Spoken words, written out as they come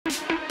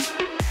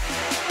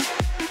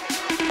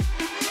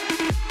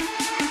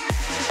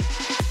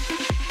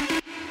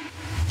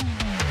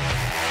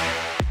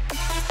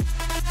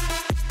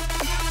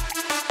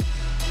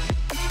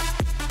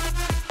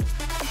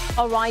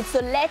All right, so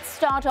let's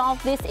start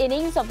off this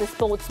innings of the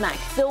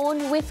SportsMax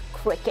Zone with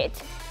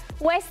cricket.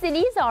 West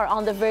Indies are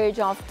on the verge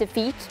of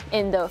defeat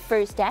in the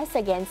first test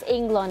against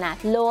England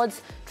at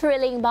Lord's,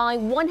 trailing by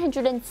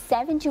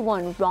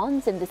 171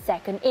 runs in the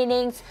second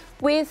innings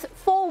with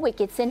 4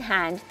 wickets in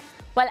hand.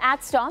 While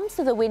at stumps,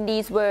 the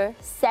Windies were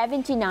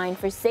 79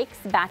 for 6,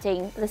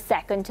 batting the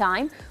second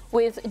time,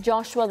 with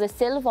Joshua Da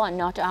Silva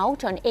not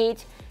out on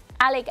 8.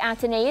 Alick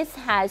Athanaze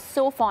has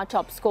so far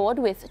top scored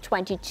with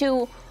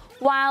 22,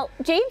 while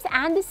James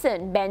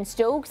Anderson, Ben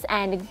Stokes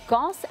and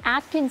Gus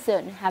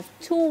Atkinson have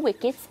 2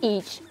 wickets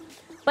each.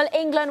 Well,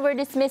 England were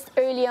dismissed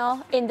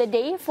earlier in the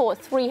day for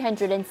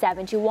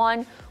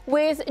 371,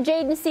 with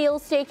Jaden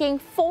Seales taking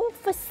 4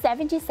 for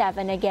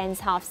 77 against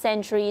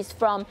half-centuries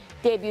from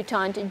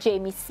debutant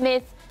Jamie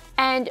Smith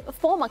and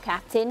former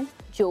captain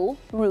Joe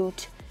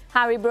Root.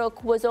 Harry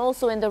Brook was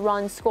also in the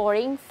run,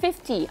 scoring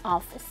 50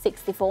 of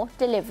 64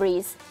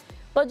 deliveries.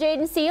 But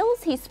Jaden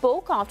Seales, he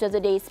spoke after the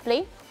day's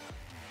play.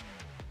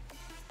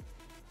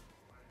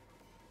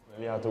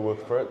 We had to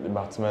work for it. The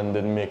batsmen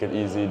didn't make it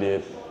easy.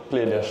 They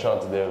played their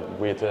shots, they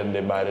waited, they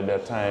bided their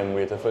time,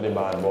 waited for the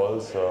bad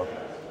balls. So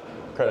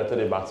credit to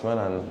the batsmen,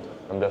 and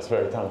I'm just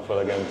very thankful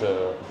again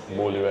to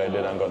bowl the way I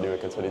did and got the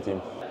wickets for the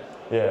team.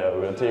 Yeah,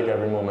 we'll take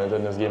every moment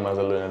in this game as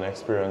a learning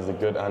experience, the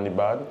good and the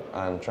bad,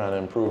 and trying to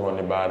improve on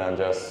the bad and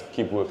just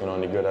keep working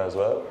on the good as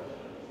well.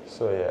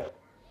 So yeah.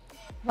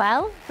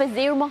 Well,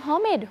 Fazir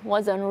Mohammed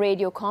was on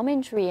radio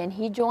commentary and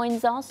he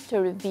joins us to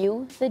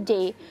review the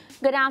day.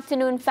 Good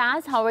afternoon,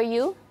 Faz. How are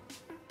you?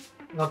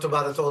 Not too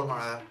bad at all,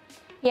 Mariah.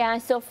 Yeah,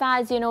 so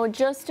Faz,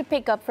 just to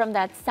pick up from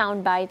that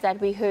soundbite that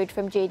we heard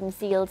from Jaden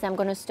Seales, I'm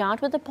going to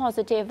start with the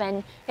positive,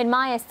 and in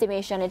my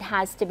estimation, it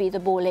has to be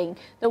the bowling.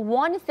 The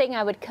one thing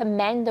I would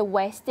commend the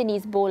West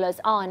Indies bowlers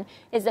on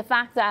is the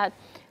fact that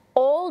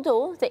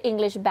although the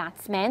English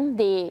batsmen,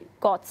 they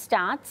got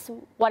starts,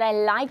 what I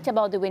liked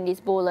about the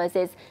Windies bowlers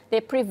is they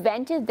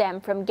prevented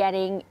them from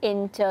getting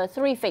into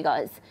 3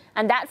 figures.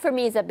 And that for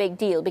me is a big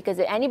deal, because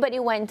if anybody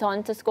went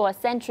on to score a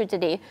century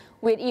today,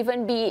 we'd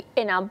even be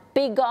in a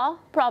bigger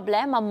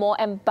problem, a more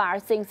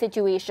embarrassing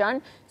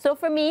situation. So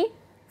for me,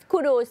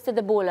 kudos to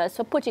the bowlers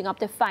for putting up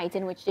the fight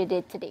in which they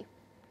did today.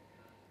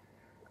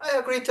 I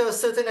agree to a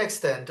certain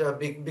extent,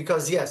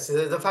 because yes,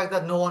 the fact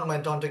that no one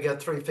went on to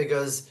get 3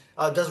 figures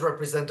does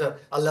represent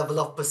a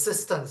level of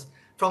persistence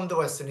from the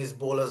West Indies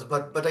bowlers.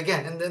 But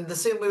again, in the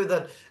same way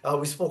that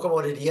we spoke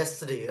about it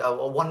yesterday,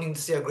 wanting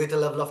to see a greater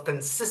level of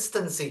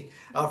consistency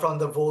from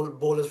the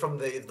bowlers from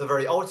the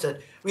very outset,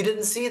 we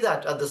didn't see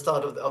that at the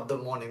start of the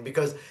morning,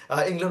 because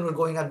England were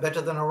going at better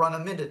than a run a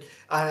minute.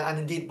 And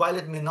indeed, while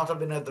it may not have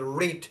been at the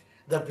rate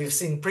that we've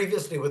seen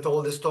previously with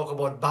all this talk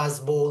about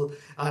Bazball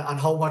and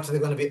how much they're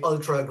going to be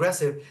ultra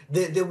aggressive,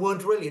 they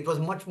weren't really. It was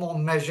much more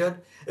measured.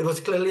 It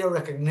was clearly a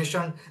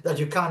recognition that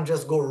you can't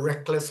just go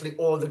recklessly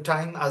all the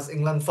time, as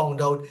England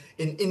found out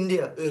in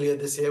India earlier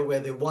this year, where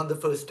they won the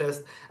first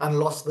test and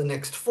lost the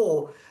next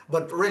 4.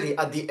 But really,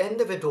 at the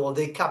end of it all,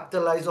 they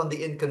capitalized on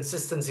the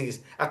inconsistencies.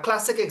 A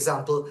classic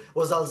example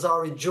was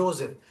Alzari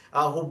Joseph,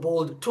 who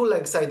bowled 2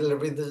 leg side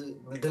delivery,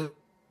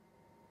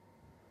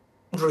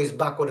 boundaries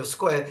backward of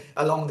square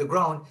along the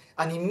ground,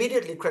 and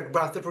immediately Craig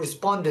Brathwaite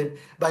responded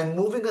by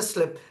moving a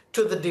slip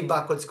to the deep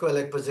backward square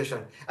leg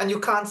position. And you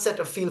can't set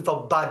a field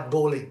for bad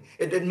bowling.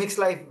 It makes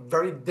life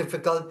very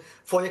difficult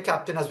for your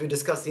captain, as we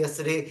discussed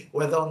yesterday,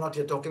 whether or not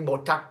you're talking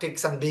about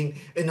tactics and being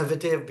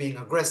innovative, being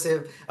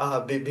aggressive,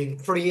 being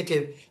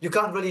creative. You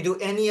can't really do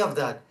any of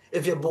that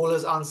if your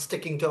bowlers aren't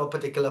sticking to a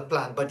particular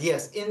plan. But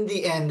yes, in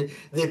the end,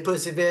 they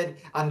persevered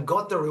and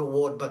got the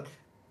reward. But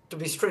to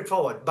be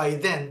straightforward, by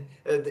then,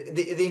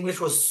 the English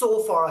was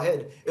so far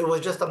ahead, it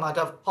was just a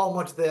matter of how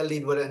much their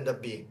lead would end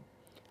up being.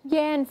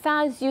 Yeah, and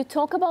Faz, you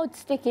talk about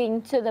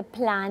sticking to the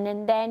plan,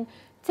 and then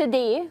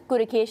today,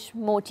 Gurukesh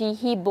Moti,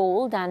 he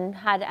bowled and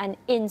had an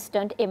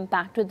instant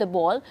impact with the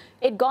ball.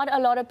 It got a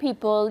lot of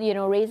people,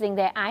 raising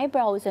their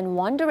eyebrows and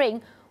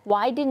wondering,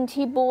 why didn't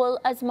he bowl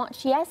as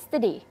much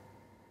yesterday?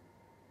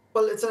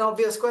 Well, it's an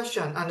obvious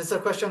question, and it's a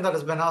question that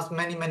has been asked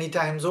many, many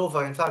times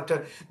over. In fact,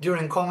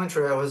 during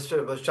commentary, I was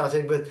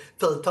chatting with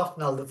Phil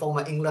Tufnell, the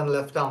former England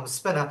left-arm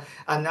spinner,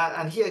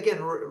 and he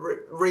again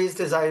raised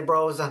his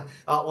eyebrows and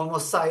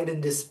almost sighed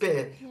in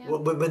despair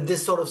with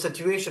this sort of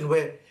situation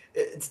where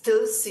it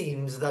still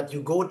seems that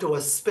you go to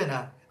a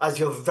spinner as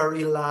your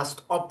very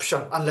last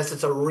option, unless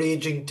it's a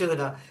raging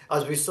turner,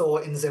 as we saw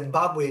in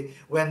Zimbabwe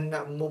when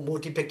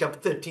Moti picked up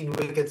 13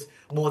 wickets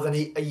more than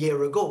a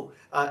year ago.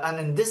 And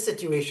in this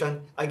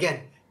situation,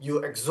 again, you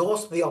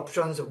exhaust the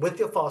options with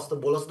your faster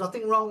bowlers.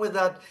 Nothing wrong with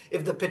that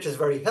if the pitch is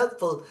very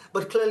helpful.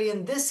 But clearly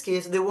in this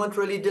case, they weren't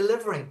really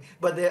delivering.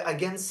 But there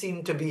again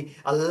seemed to be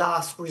a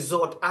last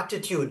resort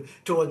attitude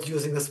towards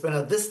using the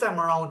spinner. This time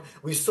around,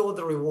 we saw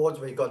the rewards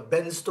where you got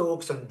Ben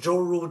Stokes and Joe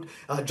Root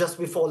just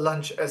before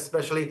lunch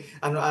especially,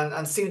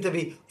 and seemed to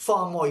be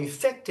far more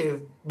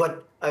effective.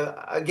 But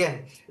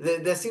again,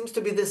 there seems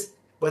to be this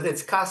whether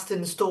it's cast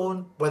in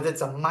stone, whether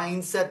it's a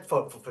mindset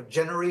for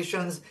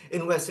generations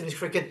in West Indies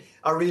cricket,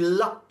 a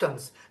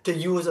reluctance to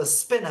use a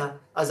spinner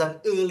as an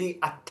early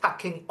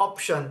attacking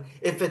option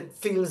if it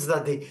feels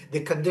that the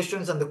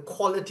conditions and the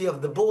quality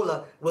of the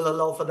bowler will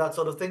allow for that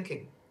sort of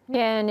thinking.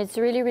 Yeah, and it's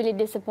really, really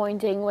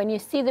disappointing when you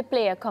see the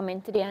player come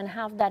in today and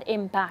have that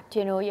impact.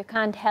 You know, you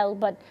can't help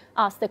but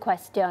ask the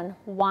question,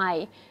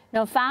 why?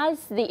 Now,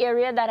 Faz, the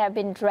area that I've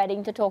been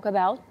dreading to talk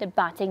about, the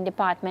batting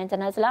department,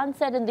 and as Lance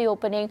said in the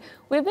opening,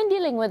 we've been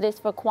dealing with this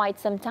for quite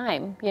some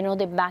time. You know,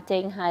 the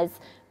batting has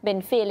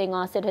been failing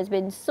us. It has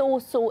been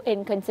so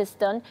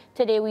inconsistent.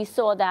 Today we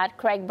saw that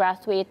Craig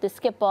Brathwaite, the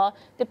skipper,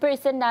 the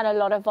person that a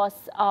lot of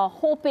us are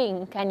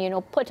hoping can, you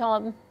know, put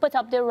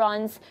up the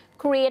runs,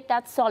 create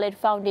that solid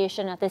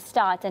foundation at the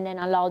start, and then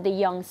allow the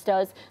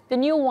youngsters, the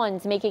new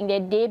ones making their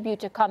debut,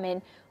 to come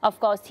in. Of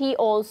course, he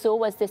also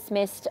was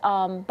dismissed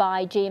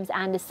by James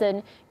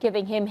Anderson,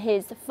 giving him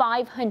his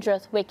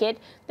 500th wicket.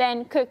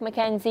 Then Kirk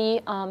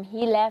McKenzie,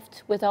 he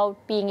left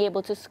without being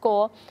able to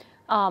score.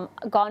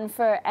 Gone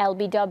for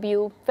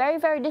LBW.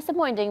 Very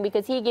disappointing,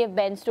 because he gave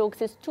Ben Stokes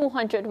his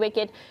 200th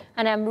wicket.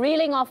 And I'm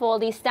reeling off all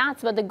these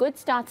stats, but the good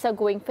stats are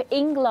going for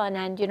England.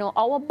 And, you know,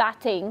 our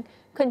batting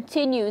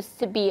continues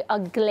to be a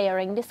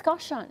glaring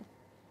discussion.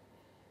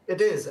 It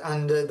is,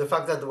 and the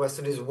fact that the West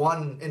Indies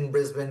won in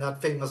Brisbane,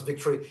 that famous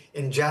victory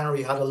in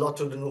January, had a lot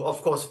to do,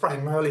 of course,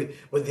 primarily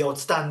with the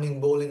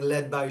outstanding bowling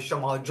led by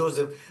Shamal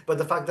Joseph, but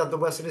the fact that the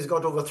West Indies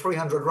got over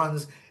 300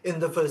 runs in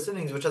the first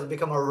innings, which has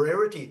become a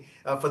rarity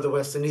for the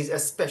West Indies,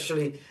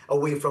 especially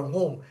away from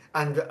home.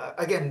 And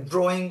again,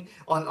 drawing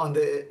on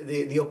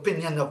the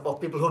opinion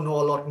of people who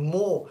know a lot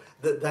more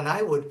than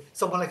I would,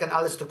 someone like an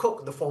Alistair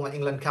Cook, the former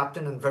England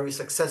captain and very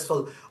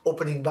successful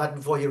opening bat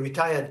before he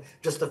retired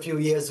just a few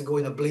years ago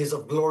in a blaze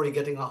of glory,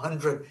 getting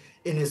 100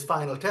 in his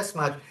final test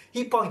match,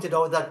 he pointed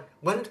out that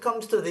when it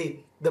comes to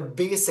the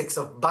basics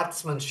of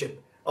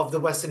batsmanship of the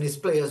West Indies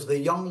players, the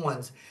young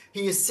ones,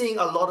 he is seeing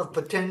a lot of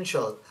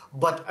potential.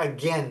 But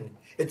again,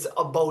 it's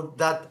about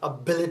that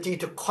ability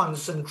to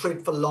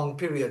concentrate for long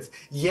periods.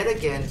 Yet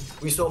again,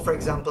 we saw, for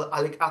example,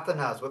 Alick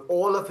Athanaze, with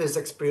all of his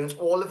experience,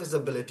 all of his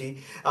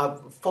ability,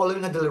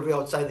 following a delivery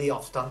outside the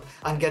off stump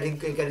and getting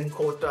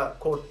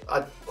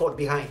caught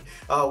behind.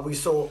 We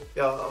saw,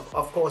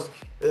 of course,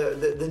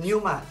 the new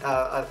man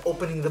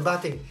opening the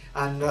batting,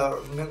 and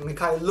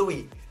Mikhail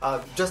Louis,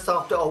 just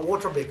after a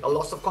water break, a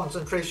loss of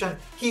concentration,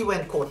 he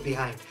went caught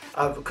behind.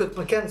 Kirk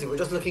McKenzie, we're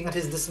just looking at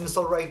his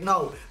dismissal right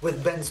now,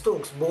 with Ben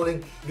Stokes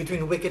bowling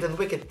between wicket and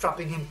wicket,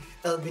 trapping him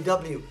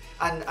LBW.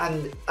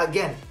 And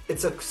again,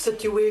 it's a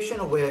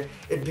situation where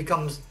it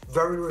becomes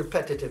very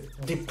repetitive,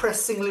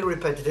 depressingly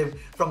repetitive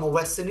from a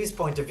West Indies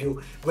point of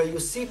view, where you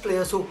see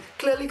players who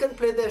clearly can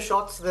play their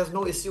shots, there's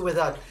no issue with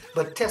that,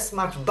 but test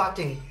match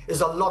batting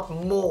is a lot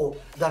more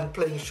than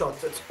playing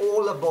shots. It's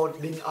all about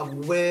being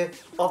aware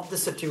of the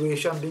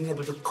situation, being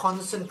able to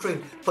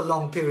concentrate for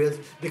long periods,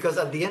 because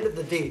at the end of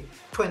the day,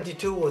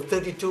 22 or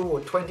 32 or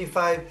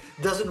 25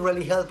 doesn't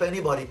really help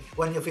anybody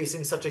when you're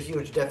facing such a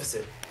huge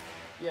deficit.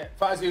 Yeah,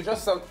 Faz, you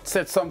just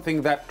said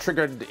something that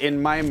triggered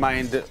in my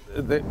mind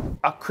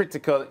a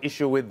critical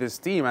issue with this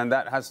team, and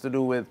that has to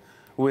do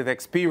with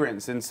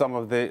experience in some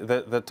of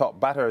the top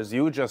batters.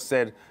 You just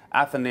said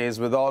Athanaze,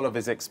 with all of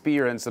his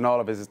experience and all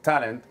of his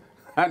talent,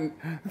 and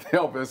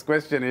the obvious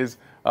question is,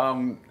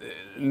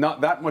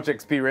 not that much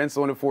experience,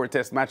 only 4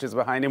 test matches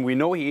behind him. We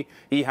know he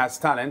has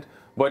talent,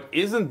 but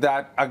isn't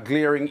that a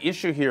glaring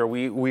issue here?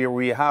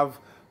 We have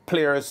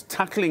players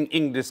tackling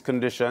English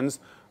conditions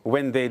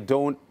when they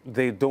don't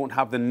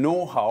have the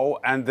know-how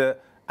and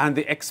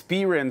the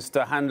experience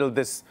to handle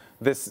this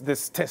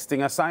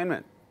testing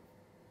assignment.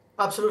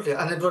 Absolutely,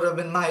 and it would have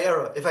been my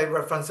error if I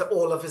referenced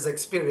all of his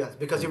experience,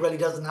 because he really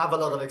doesn't have a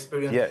lot of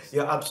experience. Yes.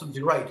 You're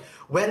absolutely right.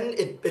 When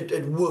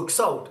it works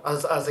out,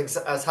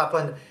 as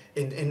happened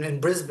in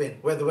Brisbane,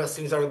 where the West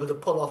Indies are able to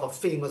pull off a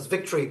famous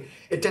victory,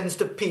 it tends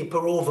to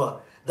paper over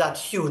that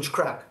huge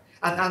crack,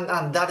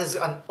 and that is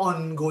an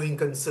ongoing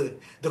concern.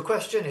 The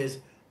question is,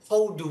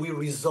 how do we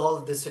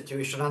resolve this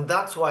situation? And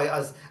that's why,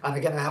 and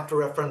again, I have to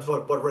reference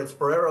what Reds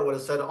Pereira would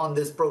have said on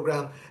this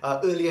program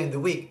earlier in the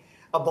week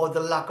about the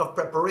lack of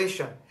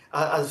preparation.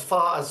 As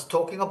far as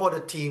talking about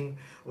a team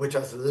which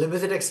has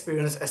limited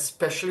experience,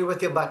 especially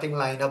with your batting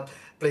lineup,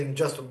 playing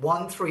just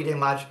one 3-day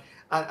match,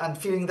 and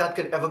feeling that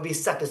could ever be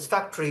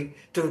satisfactory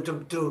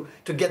to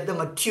get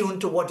them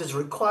attuned to what is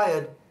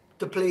required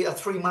to play a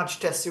 3-match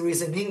test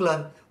series in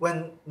England,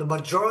 when the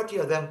majority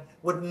of them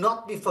would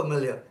not be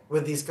familiar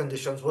with these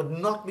conditions, would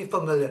not be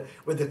familiar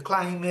with the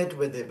climate,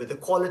 with the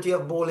quality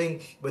of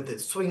bowling, with the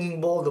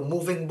swinging ball, the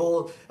moving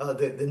ball,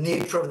 the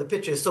nature of the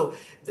pitches. So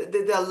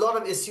there are a lot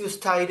of issues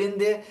tied in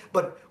there,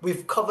 but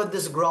we've covered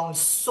this ground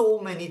so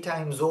many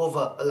times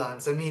over,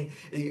 Lance. I mean,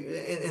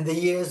 in the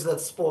years that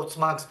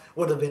SportsMax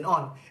would have been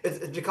on,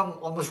 it's become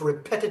almost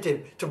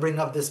repetitive to bring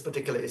up this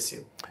particular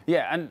issue.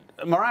 Yeah, and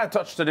Mariah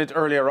touched on it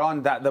earlier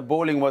on, that the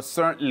bowling was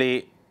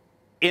certainly,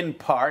 in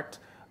part,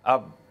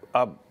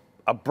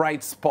 a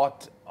bright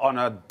spot on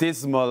a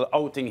dismal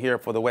outing here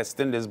for the West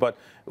Indies. But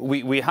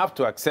we have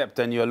to accept,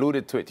 and you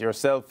alluded to it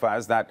yourself,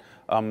 as that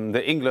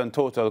the England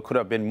total could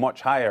have been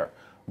much higher.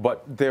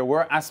 But there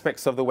were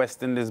aspects of the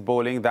West Indies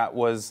bowling that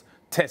was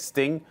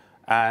testing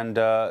and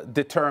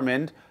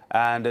determined,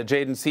 and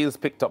Jayden Seales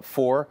picked up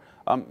 4.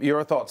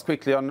 Your thoughts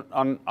quickly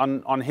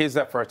on his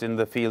effort in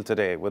the field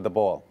today with the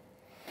ball?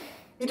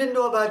 He didn't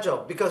do a bad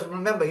job, because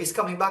remember, he's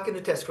coming back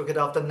into Test cricket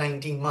after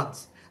 19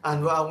 months.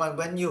 And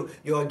when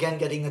you're again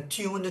getting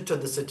attuned to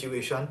the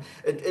situation,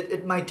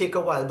 it might take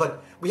a while.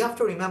 But we have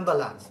to remember,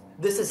 Lance,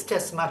 this is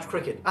Test match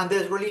cricket, and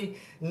there's really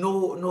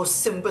no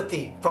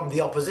sympathy from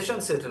the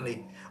opposition,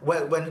 certainly,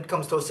 when it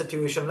comes to a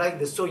situation like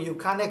this. So you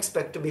can't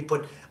expect to be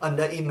put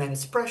under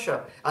immense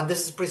pressure. And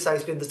this is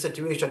precisely the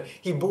situation.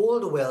 He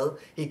bowled well.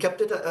 He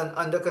kept it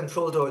under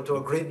control to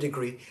a great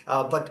degree.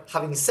 But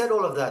having said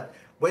all of that,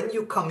 when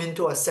you come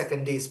into a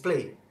second day's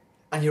play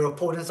and your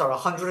opponents are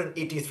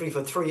 183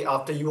 for 3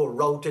 after you were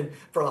routed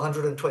for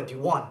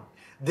 121,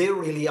 they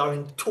really are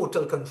in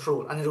total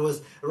control. And it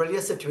was really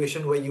a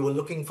situation where you were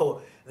looking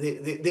for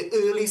the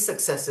early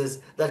successes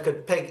that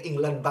could peg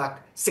England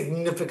back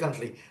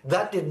significantly.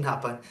 That didn't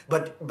happen.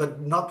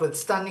 But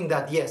notwithstanding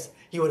that, yes,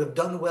 he would have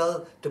done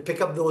well to pick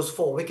up those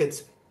 4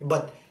 wickets.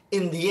 But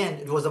in the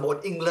end, it was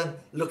about England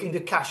looking to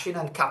cash in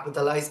and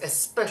capitalize,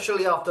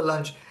 especially after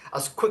lunch,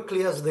 as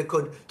quickly as they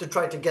could, to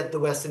try to get the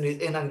West Indies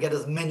in and get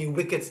as many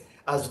wickets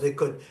as they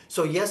could.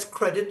 So yes,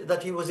 credit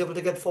that he was able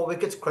to get 4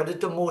 wickets,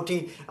 credit to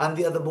Moti and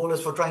the other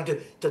bowlers for trying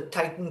to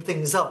tighten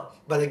things up.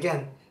 But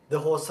again, the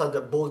horse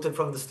had bolted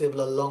from the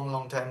stable a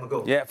long time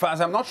ago. Yeah,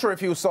 Faz, I'm not sure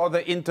if you saw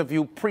the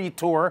interview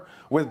pre-tour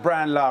with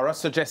Brian Lara,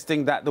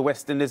 suggesting that the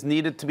West Indies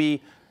needed to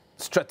be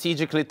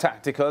strategically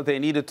tactical. They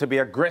needed to be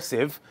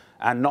aggressive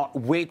and not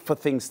wait for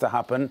things to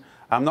happen.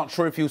 I'm not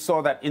sure if you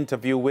saw that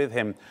interview with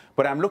him,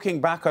 but I'm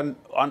looking back on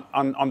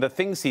the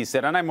things he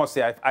said, and I must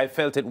say I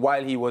felt it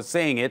while he was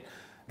saying it,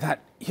 that,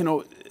 you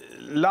know,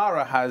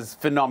 Lara has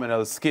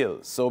phenomenal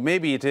skills. So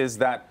maybe it is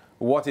that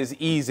what is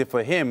easy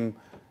for him,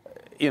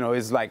 you know,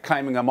 is like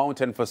climbing a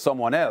mountain for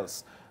someone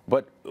else.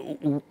 But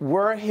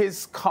were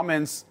his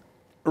comments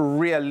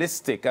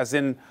realistic, as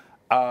in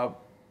a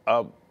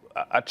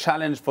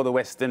challenge for the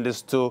West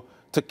Indies to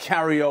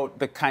carry out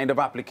the kind of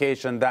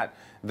application that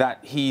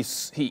he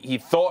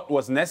thought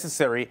was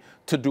necessary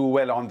to do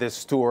well on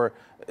this tour?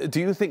 Do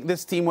you think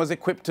this team was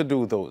equipped to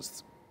do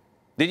those?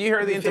 Did you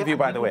hear the interview,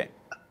 by the way?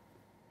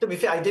 To be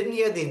fair, I didn't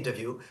hear the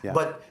interview, yeah.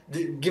 But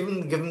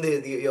given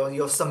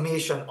your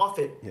summation of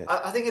it, yes.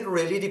 I think it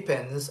really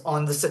depends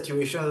on the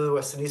situation that the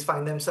West Indies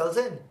find themselves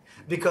in.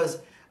 Because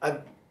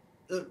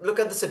look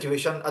at the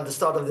situation at the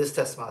start of this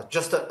Test match,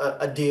 just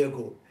a day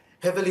ago.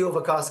 Heavily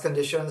overcast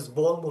conditions,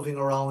 ball moving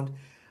around,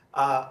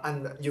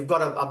 and you've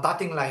got a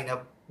batting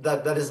lineup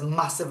that is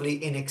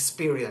massively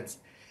inexperienced.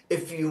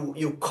 If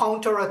you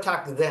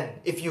counter-attack then,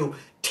 if you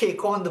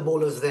take on the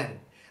bowlers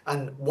then,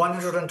 and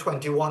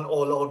 121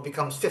 all out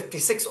becomes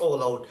 56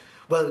 all out,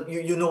 well,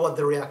 you know what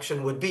the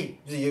reaction would be.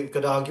 You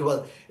could argue,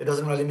 well, it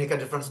doesn't really make a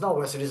difference now.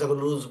 West Indies are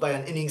going to lose by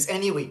an innings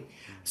anyway.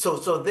 So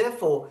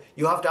therefore,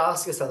 you have to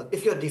ask yourself,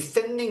 if you're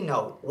defending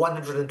now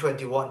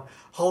 121,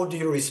 how do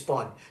you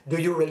respond? Do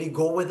you really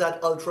go with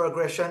that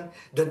ultra-aggression?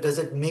 Does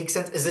it make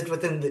sense? Is it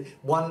within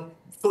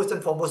first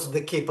and foremost,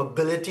 the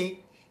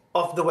capability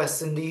of the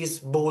West Indies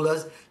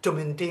bowlers to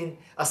maintain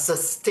a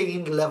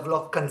sustained level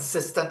of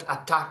consistent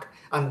attack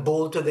and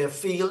bowl to their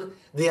field?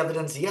 The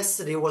evidence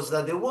yesterday was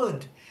that they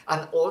weren't.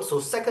 And also,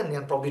 secondly,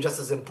 and probably just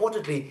as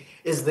importantly,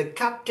 is the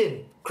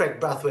captain, Craig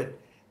Brathwaite,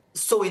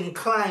 so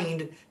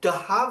inclined to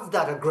have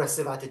that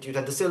aggressive attitude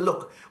and to say,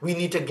 look, we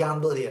need to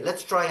gamble here.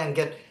 Let's try and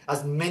get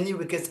as many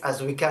wickets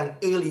as we can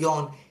early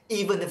on,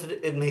 even if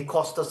it may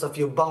cost us a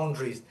few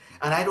boundaries.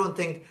 And I don't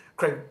think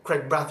Craig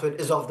Brathwaite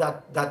is of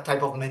that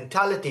type of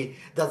mentality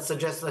that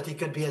suggests that he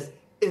could be as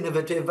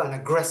innovative and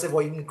aggressive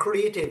or even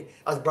creative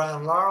as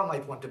Brian Lara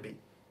might want to be.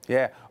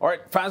 Yeah. All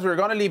right, fans, we're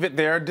going to leave it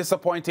there.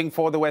 Disappointing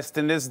for the West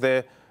Indies.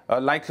 The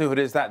likelihood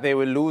is that they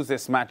will lose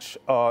this match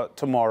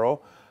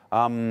tomorrow.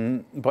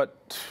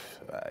 But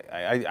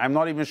I'm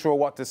not even sure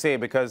what to say,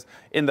 because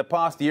in the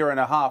past year and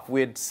a half, we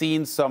had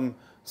seen some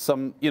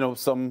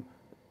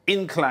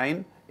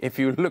incline, if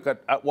you look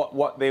at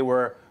what they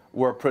were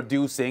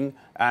producing,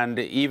 and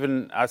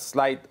even a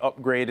slight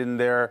upgrade in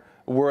their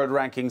world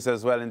rankings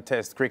as well in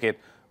Test cricket.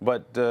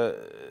 But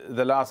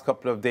the last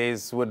couple of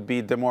days would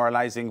be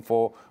demoralizing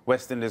for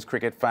West Indies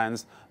cricket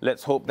fans.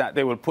 Let's hope that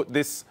they will put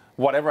this,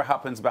 whatever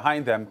happens,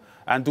 behind them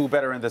and do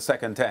better in the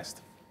second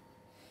Test.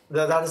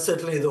 That is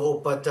certainly the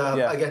hope. But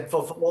again,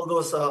 for all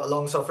those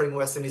long-suffering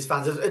West Indies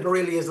fans, it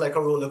really is like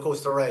a roller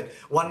coaster ride.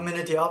 1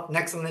 minute you're up,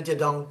 next minute you're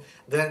down,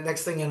 then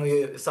next thing you know,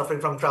 you're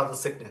suffering from travel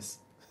sickness.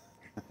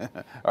 All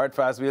right,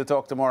 Faz, we'll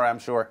talk tomorrow, I'm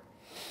sure.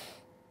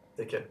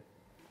 Take care.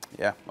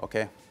 Yeah,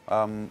 okay.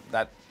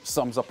 That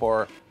sums up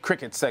our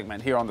cricket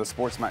segment here on the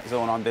SportsMax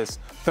Zone on this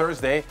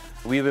Thursday.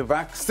 We'll be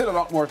back. Still a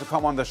lot more to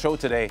come on the show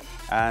today,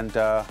 and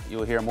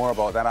you'll hear more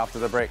about that after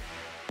the break.